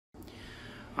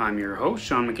I'm your host,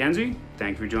 Sean MacKenzie.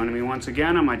 Thank you for joining me once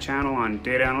again on my channel on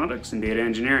data analytics and data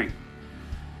engineering.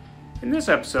 In this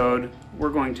episode, we're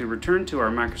going to return to our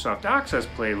Microsoft Access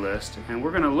playlist, and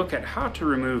we're going to look at how to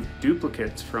remove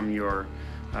duplicates from your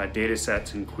data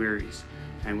sets and queries.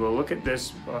 And we'll look at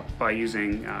this by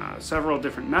using several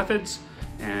different methods,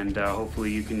 and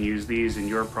hopefully you can use these in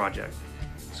your project.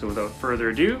 So without further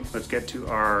ado, let's get to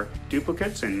our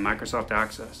duplicates in Microsoft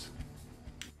Access.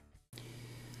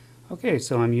 Okay,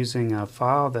 so I'm using a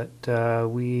file that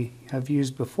we have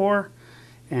used before,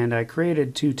 and I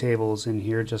created two tables in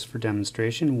here just for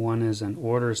demonstration. One is an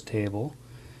orders table,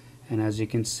 and as you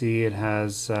can see it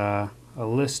has a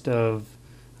list of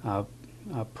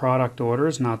product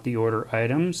orders, not the order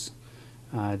items,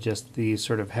 just the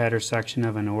sort of header section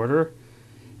of an order.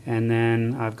 And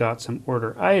then I've got some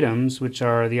order items, which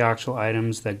are the actual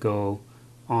items that go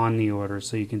on the order.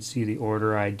 So you can see the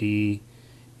order ID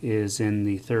is in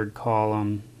the third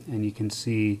column, and you can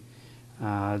see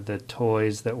the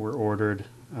toys that were ordered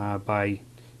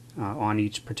on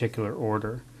each particular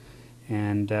order.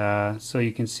 And so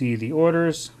you can see the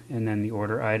orders and then the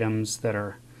order items that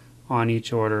are on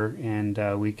each order,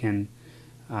 and we can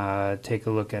take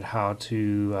a look at how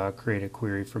to create a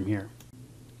query from here.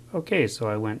 Okay, so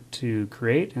I went to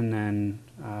create and then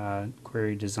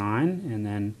query design, and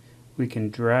then we can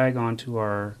drag onto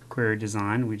our query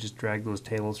design. We just drag those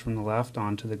tables from the left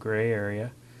onto the gray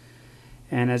area.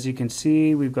 And as you can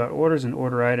see, we've got orders and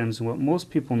order items. And what most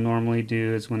people normally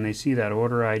do is when they see that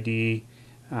order ID,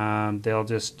 they'll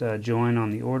just join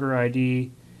on the order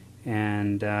ID,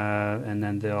 and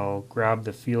then they'll grab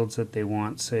the fields that they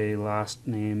want, say last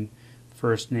name,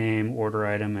 first name, order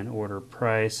item, and order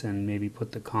price, and maybe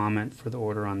put the comment for the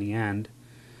order on the end.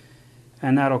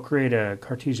 And that'll create a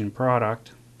Cartesian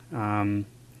product.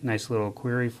 Nice little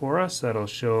query for us that'll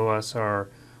show us our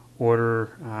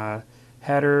order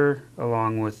header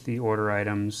along with the order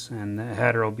items, and the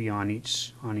header will be on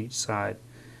each side.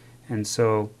 And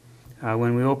so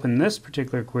when we open this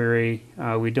particular query,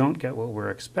 we don't get what we're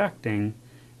expecting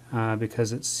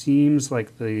because it seems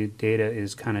like the data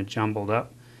is kind of jumbled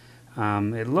up.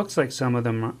 It looks like some of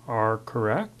them are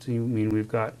correct. I mean, we've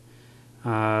got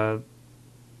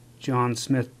John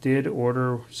Smith did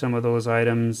order some of those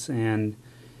items, and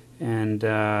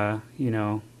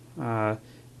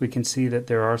we can see that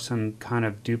there are some kind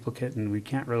of duplicate, and we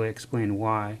can't really explain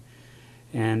why.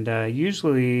 And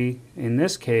usually in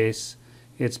this case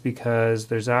it's because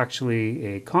there's actually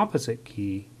a composite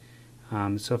key.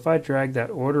 So if I drag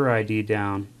that order ID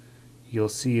down, you'll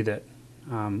see that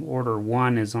order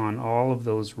 1 is on all of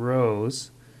those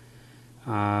rows,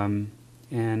 and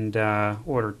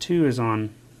order 2 is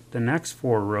on the next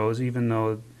 4 rows, even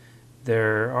though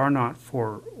there are not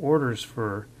 4 orders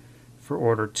for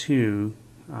order 2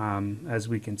 as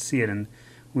we can see it, and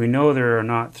we know there are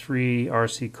not 3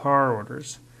 RC car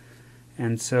orders.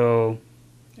 And so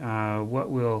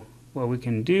what we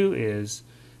can do is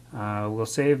we'll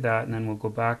save that, and then we'll go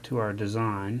back to our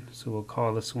design. So we'll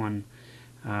call this one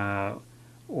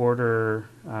order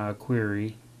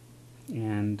query,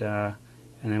 and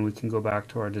then we can go back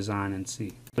to our design and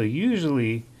see. So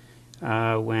usually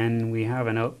when we have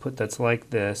an output that's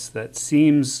like this, that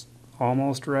seems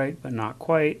almost right but not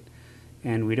quite,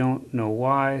 and we don't know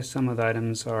why, some of the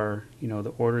items are,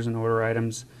 the orders and order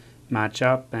items match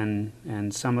up, and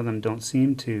some of them don't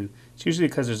seem to. It's usually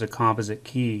because there's a composite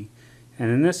key.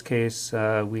 And in this case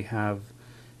we have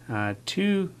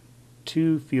two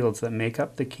fields that make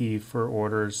up the key for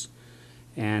orders,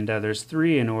 and there's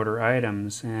 3 in order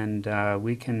items, and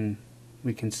we can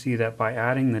see that by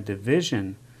adding the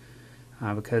division,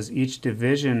 because each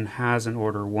division has an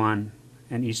order 1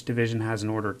 and each division has an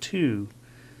order 2.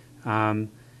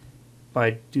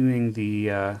 By doing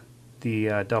the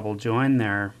double join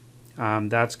there,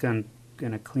 that's going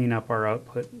to clean up our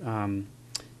output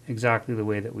exactly the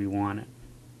way that we want it.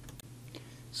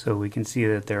 So we can see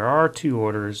that there are 2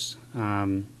 orders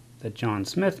that John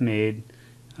Smith made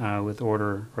with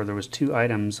order, or there was 2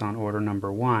 items on order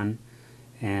number 1,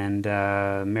 and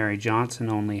Mary Johnson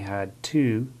only had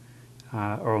 2,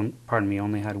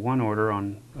 only had 1 order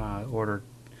on order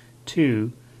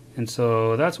 2. And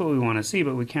so that's what we want to see,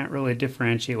 but we can't really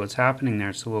differentiate what's happening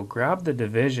there. So we'll grab the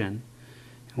division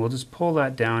and we'll just pull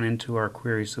that down into our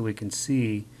query so we can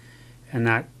see, and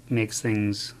that makes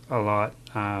things a lot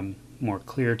more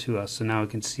clear to us. So now we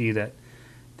can see that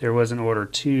there was an order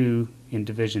 2 in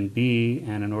division B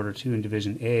and an order 2 in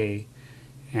division A,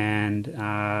 and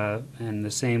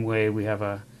the same way we have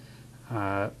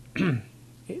a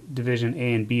division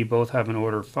A and B both have an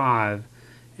order 5,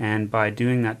 and by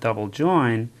doing that double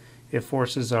join, it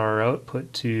forces our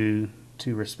output to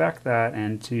to respect that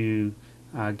and to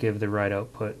give the right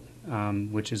output,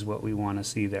 which is what we want to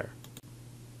see there.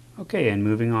 Okay, and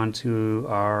moving on to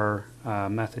our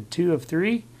method 2 of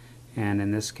 3, and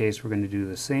in this case we're going to do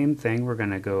the same thing. We're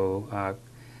going to go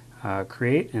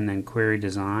create and then query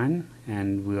design,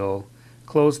 and we'll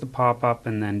close the pop-up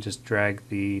and then just drag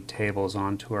the tables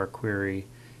onto our query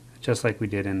just like we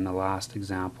did in the last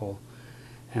example.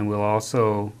 And we'll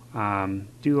also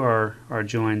do our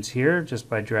joins here just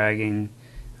by drag and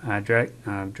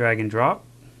drop,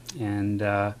 and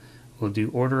we'll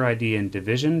do order ID and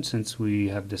division, since we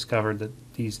have discovered that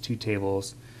these two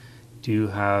tables do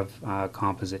have a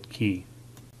composite key.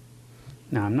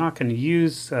 Now I'm not going to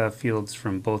use fields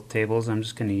from both tables. I'm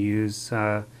just going to use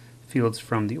fields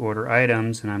from the order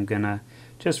items, and I'm going to,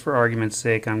 just for argument's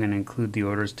sake, I'm going to include the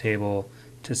orders table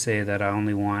to say that I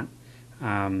only want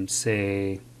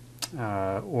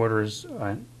orders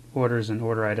and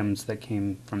order items that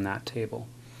came from that table.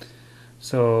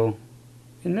 So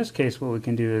in this case what we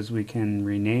can do is we can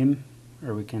rename,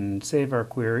 or we can save our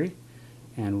query,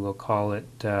 and we'll call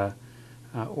it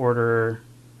order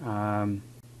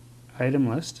item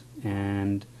list,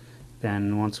 and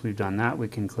then once we've done that we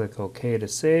can click OK to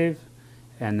save,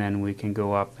 and then we can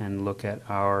go up and look at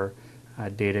our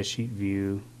data sheet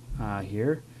view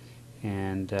here,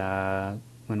 and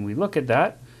when we look at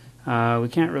that we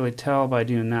can't really tell by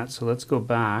doing that, so let's go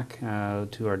back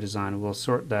to our design. We'll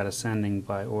sort that ascending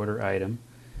by order item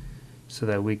so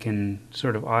that we can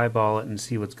sort of eyeball it and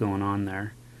see what's going on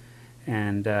there.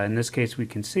 And in this case we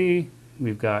can see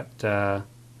we've got our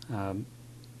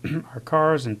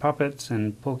cars and puppets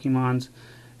and Pokemons,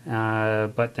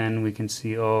 but then we can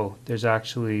see, oh, there's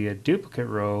actually a duplicate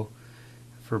row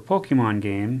for Pokemon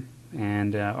game,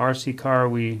 and RC car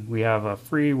we have a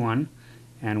free one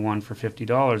and one for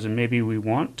 $50, and maybe we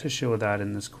want to show that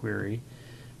in this query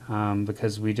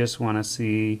because we just want to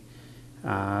see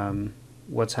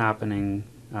what's happening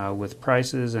with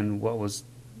prices and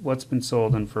what's been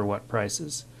sold and for what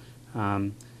prices.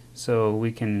 So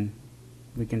we can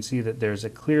see that there's a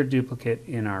clear duplicate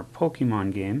in our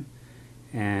Pokemon game,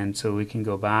 and so we can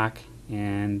go back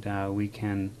and we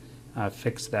can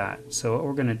fix that. So what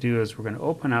we're going to do is we're going to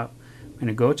open up, we're going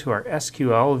to go to our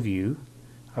SQL view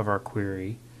of our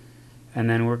query, and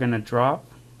then we're going to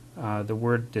drop the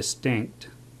word distinct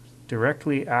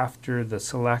directly after the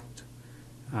select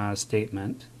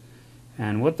statement.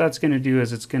 And what that's going to do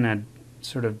is it's going to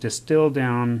sort of distill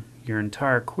down your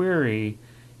entire query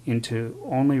into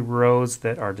only rows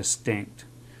that are distinct,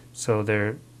 so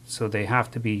they have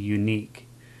to be unique,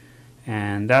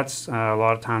 and that's a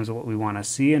lot of times what we want to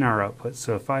see in our output.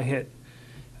 So if I hit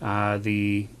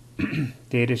the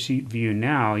datasheet view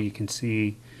now, you can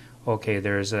see, okay,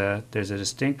 there's a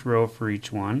distinct row for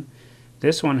each one.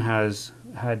 This one has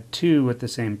had two with the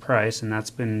same price, and that's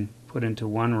been put into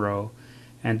one row,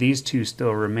 and these two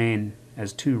still remain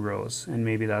as two rows, and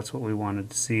maybe that's what we wanted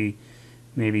to see,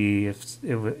 maybe if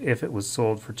it was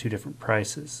sold for two different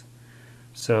prices.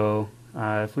 So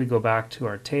if we go back to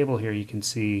our table here, you can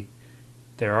see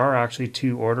there are actually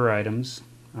two order items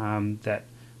that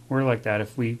were like that.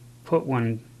 If we put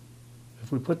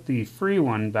the free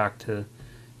one back to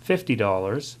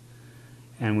 $50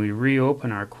 and we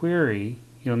reopen our query,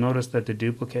 you'll notice that the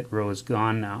duplicate row is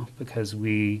gone now because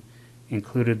we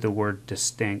included the word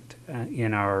distinct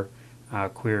in our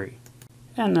query.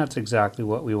 And that's exactly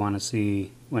what we want to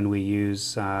see when we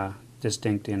use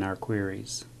distinct in our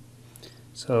queries.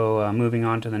 So moving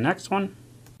on to the next one,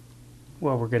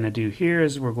 what we're going to do here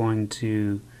is we're going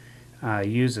to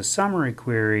use a summary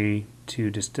query to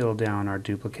distill down our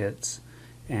duplicates.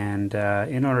 And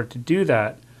in order to do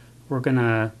that, we're going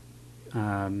to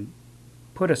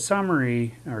put a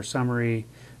summary or summary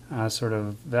sort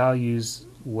of values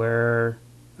where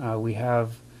we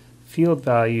have field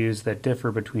values that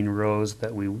differ between rows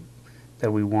that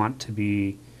we want to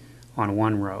be on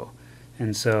one row.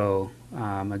 And so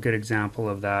a good example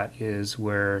of that is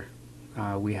where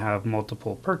we have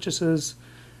multiple purchases,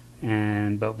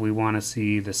 but we want to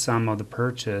see the sum of the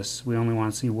purchase. We only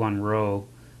want to see one row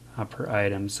per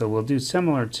item. So we'll do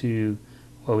similar to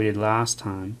what we did last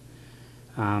time.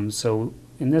 So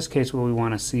in this case what we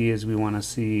want to see is we want to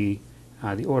see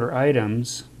the order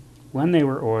items, when they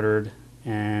were ordered,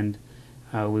 and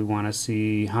we want to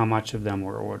see how much of them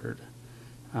were ordered.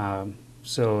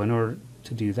 So in order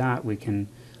to do that, we can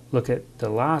look at the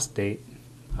last date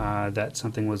that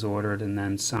something was ordered and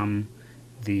then sum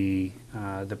the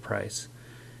price.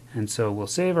 And so we'll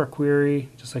save our query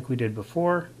just like we did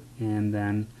before, and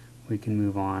then we can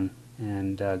move on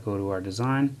and go to our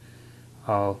design.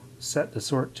 I'll set the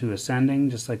sort to ascending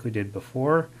just like we did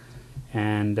before,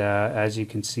 And as you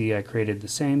can see, I created the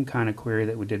same kind of query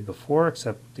that we did before,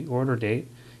 except the order date.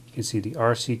 You can see the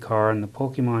RC car and the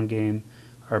Pokemon game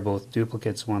are both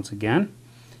duplicates once again.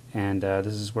 And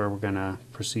this is where we're going to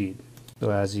proceed.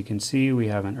 So as you can see, we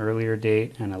have an earlier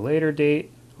date and a later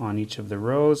date on each of the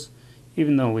rows,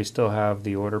 even though we still have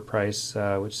the order price,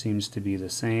 which seems to be the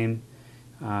same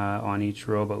on each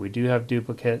row, but we do have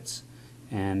duplicates.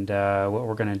 And what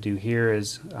we're going to do here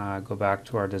is go back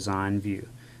to our design view.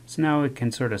 So now we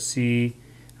can sort of see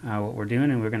what we're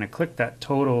doing, and we're going to click that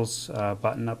totals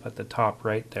button up at the top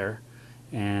right there,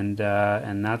 and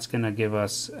that's going to give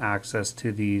us access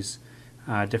to these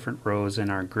different rows in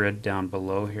our grid down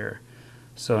below here.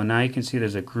 So now you can see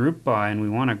there's a group by, and we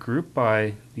want to group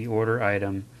by the order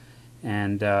item,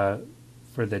 and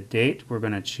for the date we're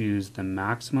going to choose the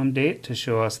maximum date to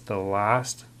show us the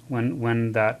last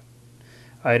when that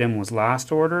item was last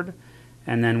ordered,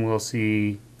 and then we'll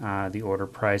see the order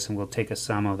price, and we'll take a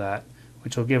sum of that,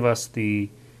 which will give us the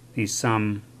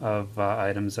sum of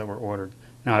items that were ordered.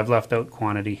 Now I've left out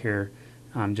quantity here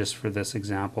just for this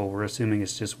example. We're assuming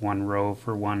it's just one row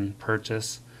for one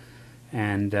purchase,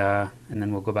 and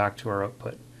then we'll go back to our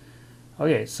output.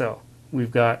 Okay, so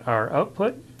we've got our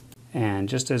output, and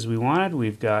just as we wanted,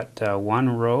 we've got one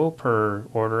row per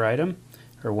order item,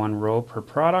 or one row per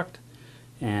product,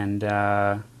 and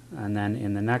then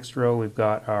in the next row we've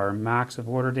got our max of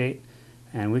order date,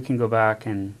 and we can go back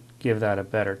and give that a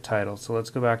better title. So let's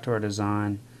go back to our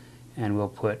design, and we'll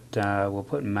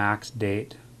put max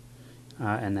date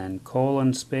and then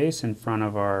colon space in front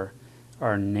of our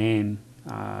name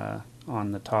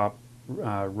on the top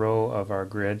row of our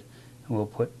grid, and we'll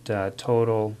put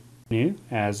total new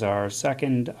as our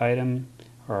second item,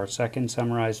 or our second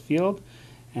summarized field.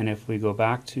 And if we go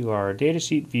back to our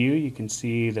datasheet view, you can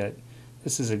see that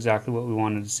this is exactly what we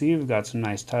wanted to see. We've got some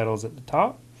nice titles at the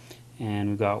top, and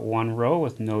we've got one row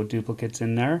with no duplicates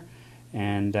in there,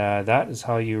 and that is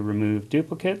how you remove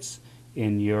duplicates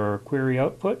in your query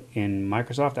output in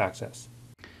Microsoft Access.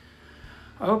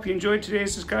 I hope you enjoyed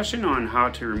today's discussion on how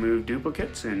to remove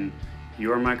duplicates in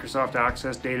your Microsoft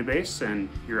Access database and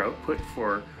your output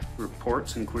for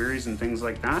reports and queries and things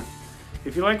like that.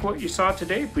 If you like what you saw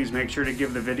today, please make sure to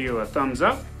give the video a thumbs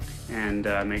up, and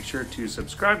make sure to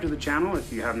subscribe to the channel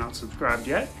if you have not subscribed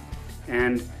yet,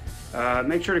 and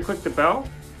make sure to click the bell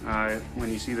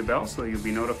when you see the bell, so you'll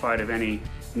be notified of any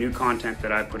new content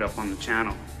that I put up on the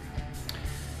channel.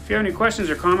 If you have any questions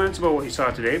or comments about what you saw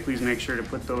today, please make sure to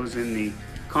put those in the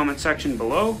comment section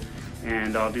below,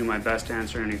 and I'll do my best to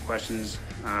answer any questions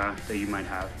that you might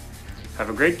have. Have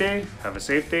a great day, have a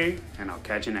safe day, and I'll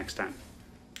catch you next time.